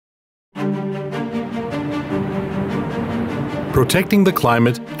Protecting the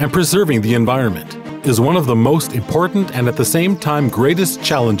climate and preserving the environment is one of the most important and at the same time greatest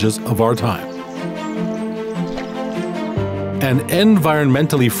challenges of our time. An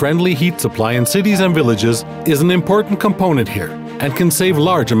environmentally friendly heat supply in cities and villages is an important component here and can save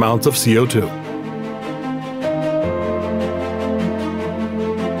large amounts of CO2.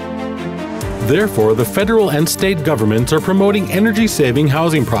 Therefore, the federal and state governments are promoting energy-saving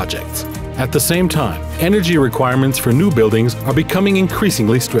housing projects. At the same time, energy requirements for new buildings are becoming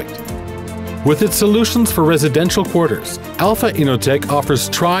increasingly strict. With its solutions for residential quarters, Alpha innotec offers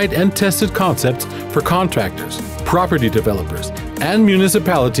tried and tested concepts for contractors, property developers, and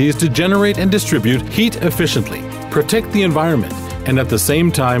municipalities to generate and distribute heat efficiently, protect the environment, and at the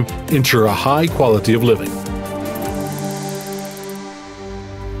same time ensure a high quality of living.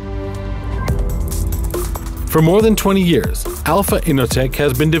 For more than 20 years, Alpha innotec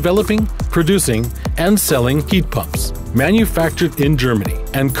has been developing, producing, and selling heat pumps, manufactured in Germany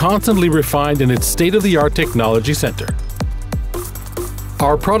and constantly refined in its state-of-the-art technology center.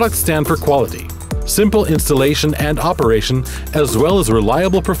 Our products stand for quality, simple installation and operation, as well as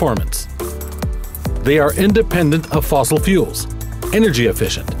reliable performance. They are independent of fossil fuels, energy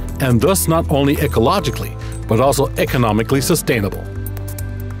efficient, and thus not only ecologically, but also economically sustainable.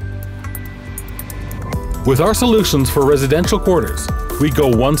 With our solutions for residential quarters, we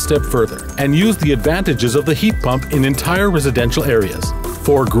go one step further and use the advantages of the heat pump in entire residential areas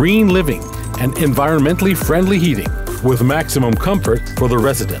for green living and environmentally friendly heating with maximum comfort for the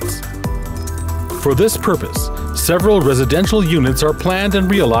residents. For this purpose, several residential units are planned and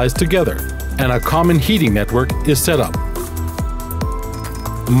realized together, and a common heating network is set up.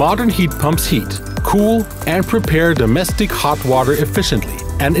 Modern heat pumps heat, cool, and prepare domestic hot water efficiently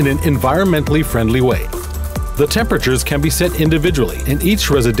and in an environmentally friendly way. The temperatures can be set individually in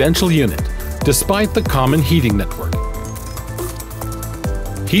each residential unit, despite the common heating network.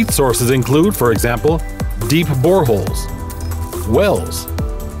 Heat sources include, for example, deep boreholes, wells,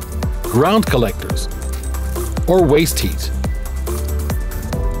 ground collectors, or waste heat.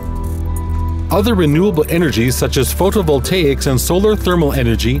 Other renewable energies such as photovoltaics and solar thermal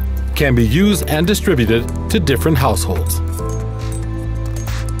energy can be used and distributed to different households.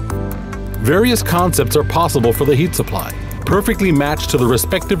 Various concepts are possible for the heat supply, perfectly matched to the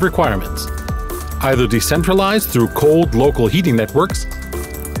respective requirements, either decentralized through cold local heating networks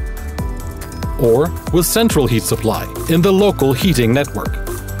or with central heat supply in the local heating network.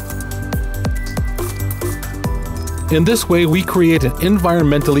 In this way, we create an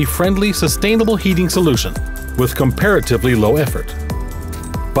environmentally friendly, sustainable heating solution with comparatively low effort.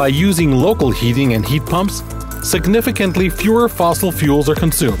 By using local heating and heat pumps, significantly fewer fossil fuels are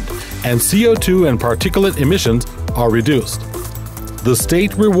consumed and CO2 and particulate emissions are reduced. The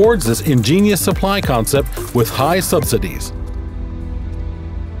state rewards this ingenious supply concept with high subsidies.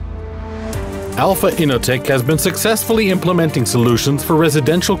 Alpha innotec has been successfully implementing solutions for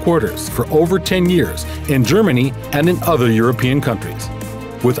residential quarters for over 10 years in Germany and in other European countries.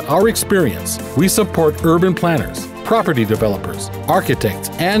 With our experience, we support urban planners, property developers, architects,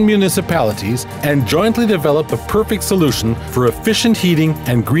 and municipalities and jointly develop a perfect solution for efficient heating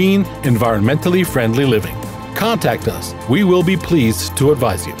and green, environmentally friendly living. Contact us. We will be pleased to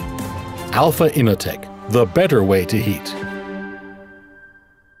advise you. Alpha innotec, the better way to heat.